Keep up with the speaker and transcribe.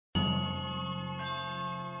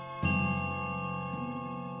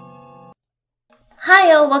Hi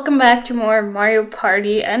all, welcome back to more Mario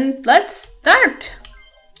Party, and let's start!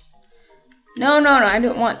 No, I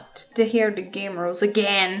don't want to hear the game rules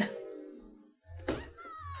again.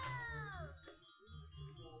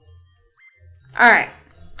 Alright.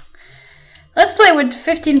 Let's play with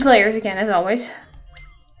 15 players again, as always.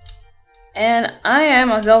 And I am,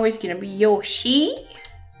 as always, gonna be Yoshi.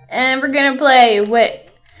 And we're gonna play with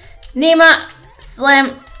Nima,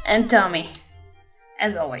 Slim, and Tommy.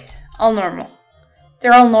 As always. All normal.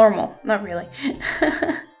 They're all normal. Not really.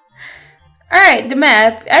 Alright, the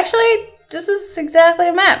map. Actually, this is exactly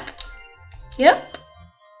a map. Yep.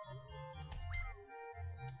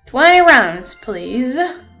 20 rounds, please.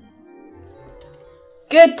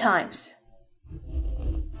 Good times.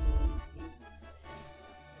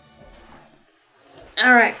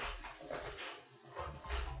 Alright.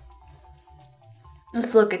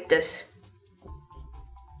 Let's look at this.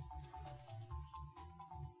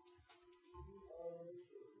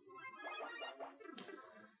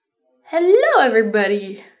 Hello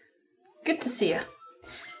everybody! Good to see you.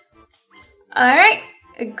 Alright,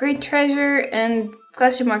 a great treasure and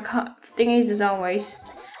question mark thingies as always.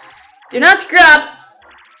 Do not screw up!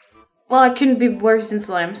 Well, I couldn't be worse than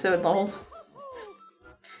Slime, so lol.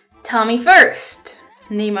 Tommy first,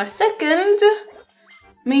 Nima second,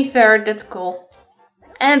 me third, that's cool.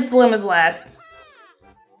 And Slim is last.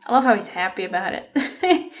 I love how he's happy about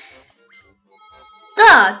it.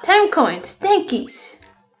 Ah, 10 coins, thankies!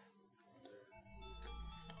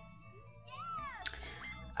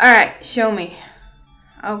 Alright, show me.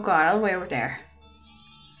 Oh god, all the way over there.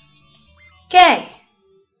 Okay.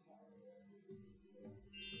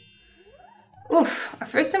 Oof, at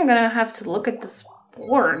first I'm gonna have to look at this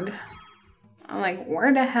board. I'm like,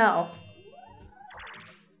 where the hell?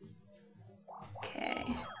 Okay.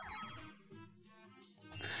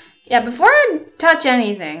 Yeah, before I touch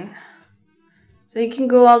anything. So you can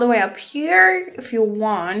go all the way up here if you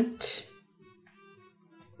want.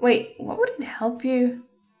 Wait, what would it help you?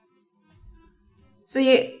 So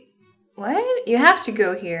what? You have to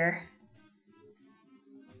go here.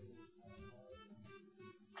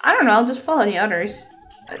 I don't know, I'll just follow the others.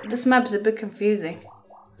 This map is a bit confusing.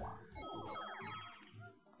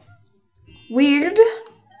 Weird.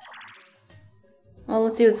 Well,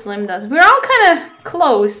 let's see what Slim does. We're all kind of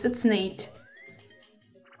close, that's neat.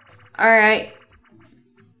 Alright.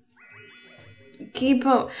 Keep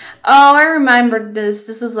on. Oh, I remembered this.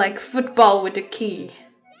 This is like football with a key.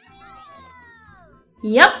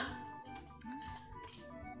 Yep.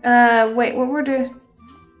 Wait, what were the...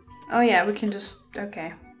 Oh yeah, we can just...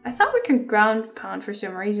 Okay. I thought we could ground pound for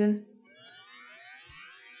some reason.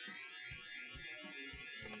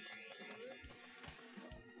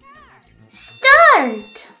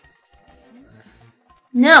 Start!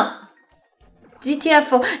 No.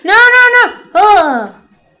 GTFO. No! Oh!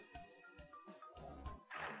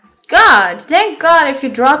 God, thank God if you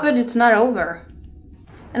drop it, it's not over.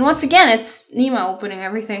 And once again, it's Nima opening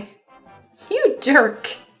everything. You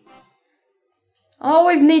jerk.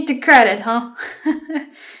 Always need the credit, huh?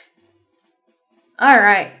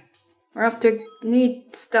 Alright. We're off to a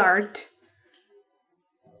neat start.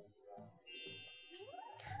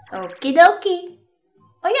 Okie dokie.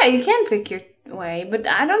 Oh yeah, you can pick your way, but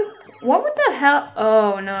I don't... What would that help?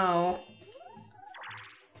 Oh no.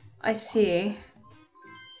 I see.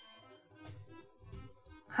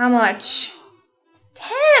 How much?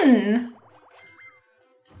 10!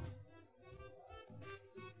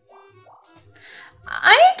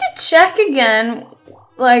 I need to check again,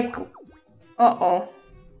 like, uh-oh.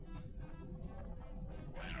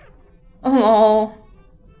 Oh.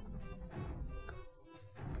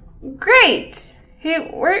 Great!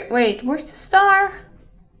 Wait, where's the star?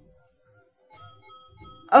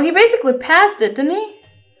 Oh, he basically passed it, didn't he?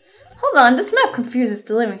 Hold on, this map confuses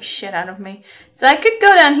the living shit out of me. So I could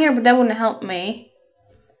go down here, but that wouldn't help me.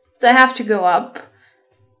 So I have to go up.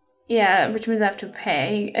 Yeah, which means I have to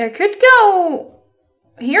pay. I could go...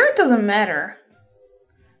 Here it doesn't matter.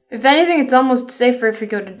 If anything, it's almost safer if you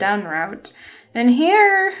go the down route. And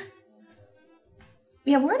here...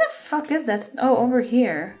 Yeah, where the fuck is that? Oh, over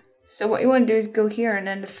here. So what you want to do is go here and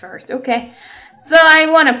then the first. Okay. So I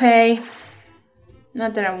want to pay.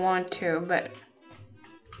 Not that I want to, but...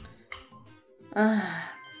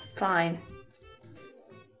 fine.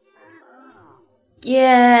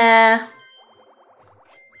 Yeah.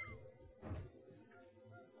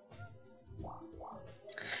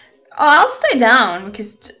 Oh, I'll stay down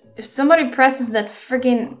because if somebody presses that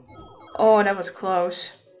freaking... Oh, that was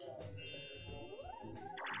close.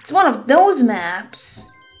 It's one of those maps.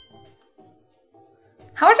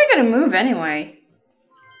 How are they gonna move anyway?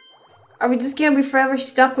 Are we just gonna be forever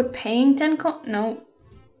stuck with paying 10 coins? No.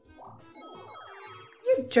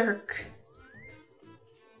 You jerk.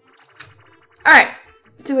 Alright,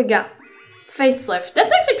 so we got facelift.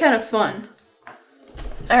 That's actually kind of fun.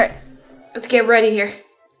 Alright, let's get ready here.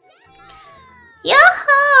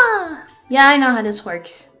 Yaha! Yeah, I know how this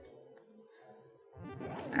works.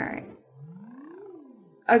 Alright.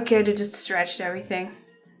 Okay, they just stretched everything.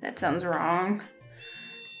 That sounds wrong.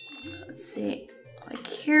 Let's see. Like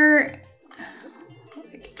here.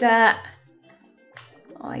 Like that.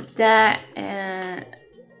 Like that. And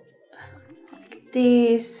like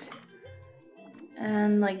these.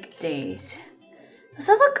 And like these. Does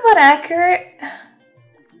that look about accurate?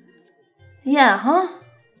 Yeah, huh?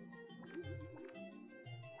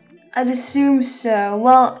 I'd assume so.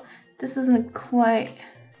 Well, this isn't quite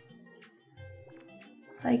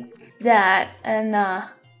like that, and I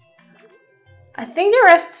think the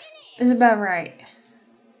rest is about right.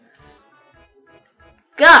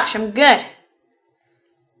 Gosh, I'm good.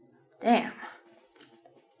 Damn.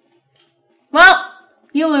 Well,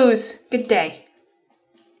 you lose. Good day.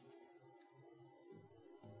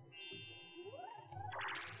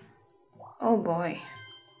 Oh boy.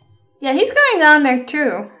 Yeah, he's going down there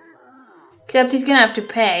too. Except he's gonna have to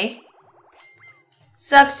pay.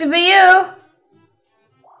 Sucks to be you.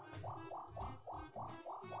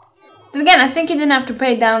 But again, I think he didn't have to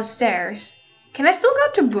pay downstairs. Can I still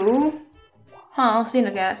go to Boo? Huh, I'll see in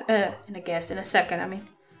a second, I mean.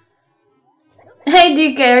 Hey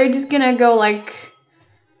DK, are you just gonna go like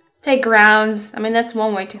take rounds? I mean, that's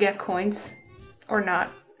one way to get coins. Or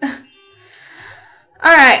not.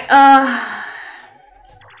 Alright,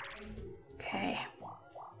 okay.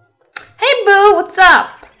 Hey Boo, what's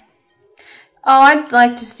up? Oh, I'd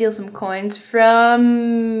like to steal some coins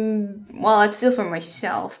from... Well, I'd steal from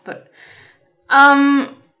myself, but...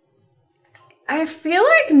 I feel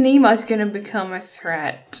like Nima's gonna become a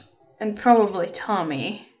threat. And probably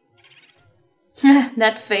Tommy.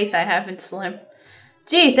 That faith I have in Slim.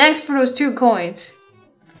 Gee, thanks for those 2 coins.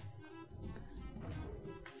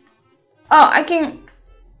 Oh, I can...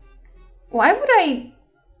 Why would I...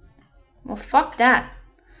 Well, fuck that.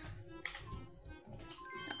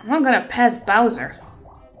 I'm not gonna pass Bowser.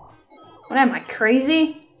 What am I,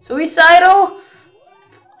 crazy? Suicidal?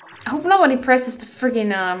 I hope nobody presses the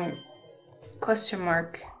friggin' question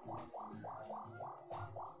mark.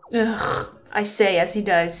 Ugh, I say as he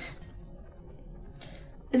does.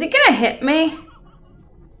 Is it gonna hit me?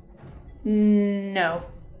 No.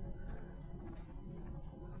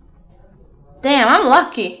 Damn, I'm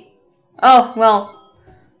lucky. Oh, well,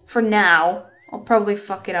 for now. I'll probably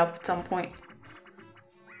fuck it up at some point.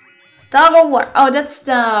 Toggle what? Oh, that's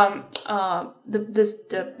the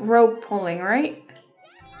rope pulling, right?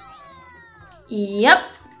 Yep.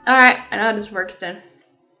 Alright, I know how this works then.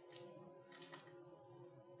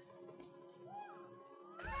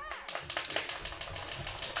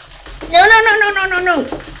 No, no, no, no, no, no, no!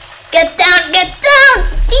 Get down,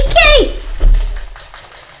 DK!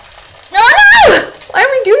 No, no! Why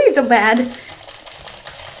are we doing so bad?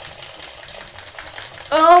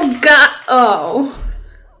 Oh, God. Oh.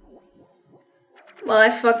 Well, I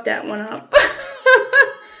fucked that one up.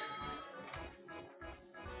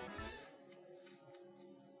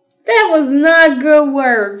 That was not good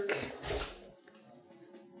work.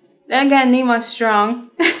 Then again, Nima's strong.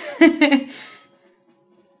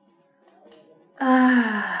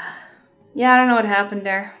 Yeah, I don't know what happened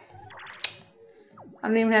there. I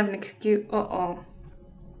don't even have an excuse. Uh-oh.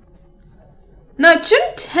 No, it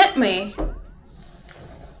shouldn't hit me.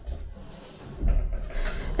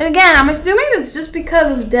 And again, I'm assuming it's just because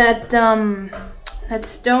of that, that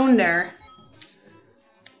stone there.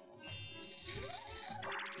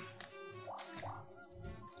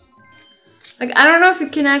 Like, I don't know if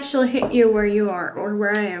it can actually hit you where you are, or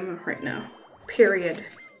where I am right now. Period.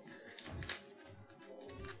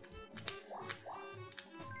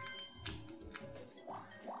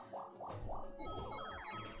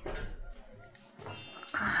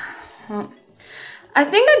 Well, I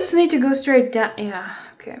think I just need to go straight down. Yeah,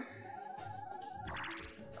 okay.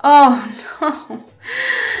 Oh, no.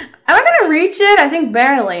 Am I gonna reach it? I think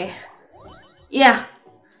barely. Yeah.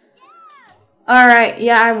 Alright,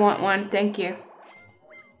 yeah, I want one. Thank you.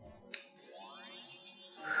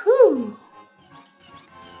 Whew.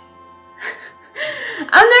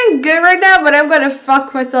 I'm doing good right now, but I'm gonna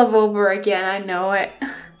fuck myself over again. I know it.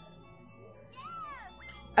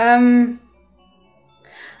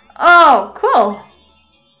 Oh, cool.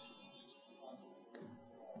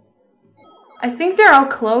 I think they're all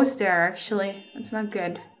closed there, actually. That's not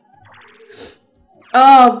good.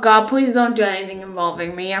 Oh, God, please don't do anything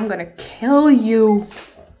involving me. I'm gonna kill you.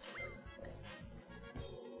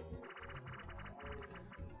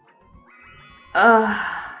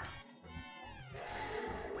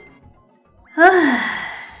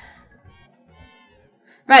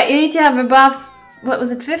 Right, you need to have above, what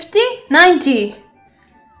was it, 50? 90.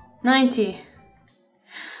 90.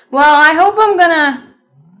 Well, I hope I'm gonna...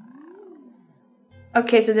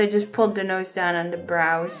 Okay, so they just pulled the nose down and the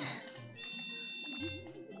brows.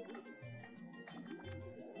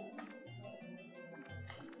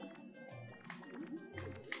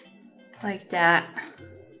 Like that.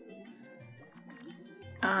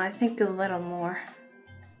 I think a little more.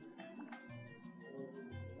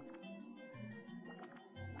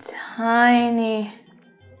 Tiny.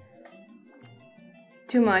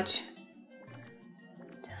 Too much.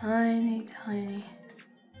 Tiny, tiny.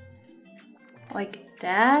 Like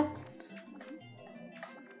that?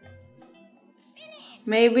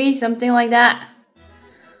 Maybe something like that.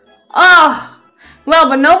 Oh! Well,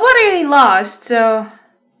 but nobody lost, so...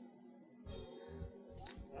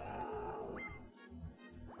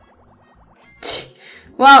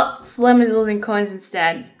 Well, Slim is losing coins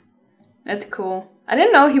instead. That's cool. I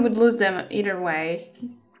didn't know he would lose them either way.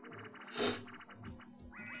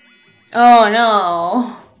 Oh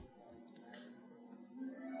no.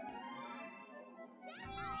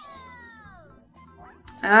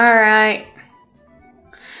 Alright.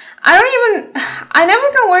 I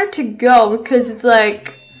never know where to go because it's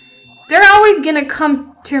like, they're always gonna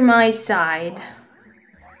come to my side.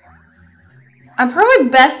 I'm probably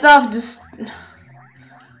best off just...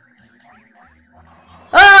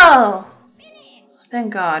 Oh!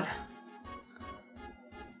 Thank God.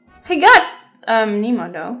 He got,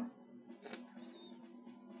 Nima though.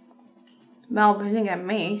 Well, but he didn't get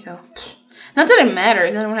me, so... Not that it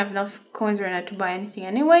matters, I don't have enough coins right now to buy anything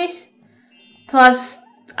anyways. Plus,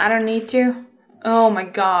 I don't need to. Oh my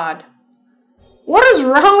God. What is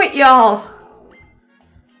wrong with y'all?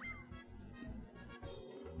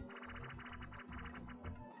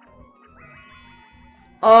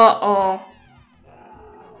 Uh-oh.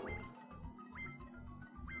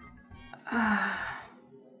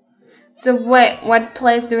 So wait, what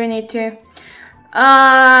place do we need to?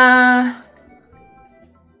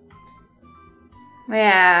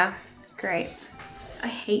 Yeah, great. I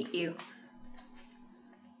hate you.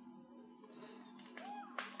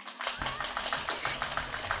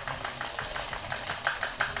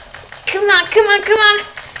 Come on, come on, come on!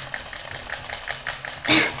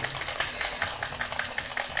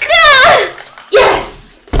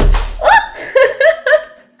 Yes!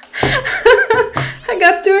 I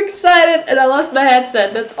got too excited and I lost my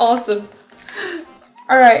headset. That's awesome.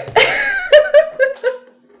 Alright.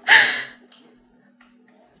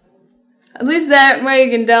 At least that way you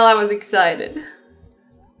can tell I was excited.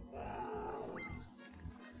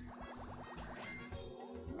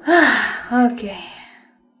 Okay.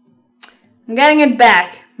 I'm getting it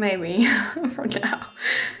back, maybe, for now.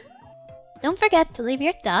 Don't forget to leave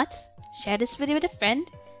your thoughts, share this video with a friend,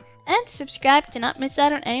 and subscribe to not miss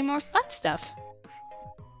out on any more fun stuff.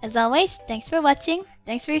 As always, thanks for watching,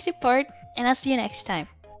 thanks for your support, and I'll see you next time.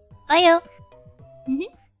 Bye-o!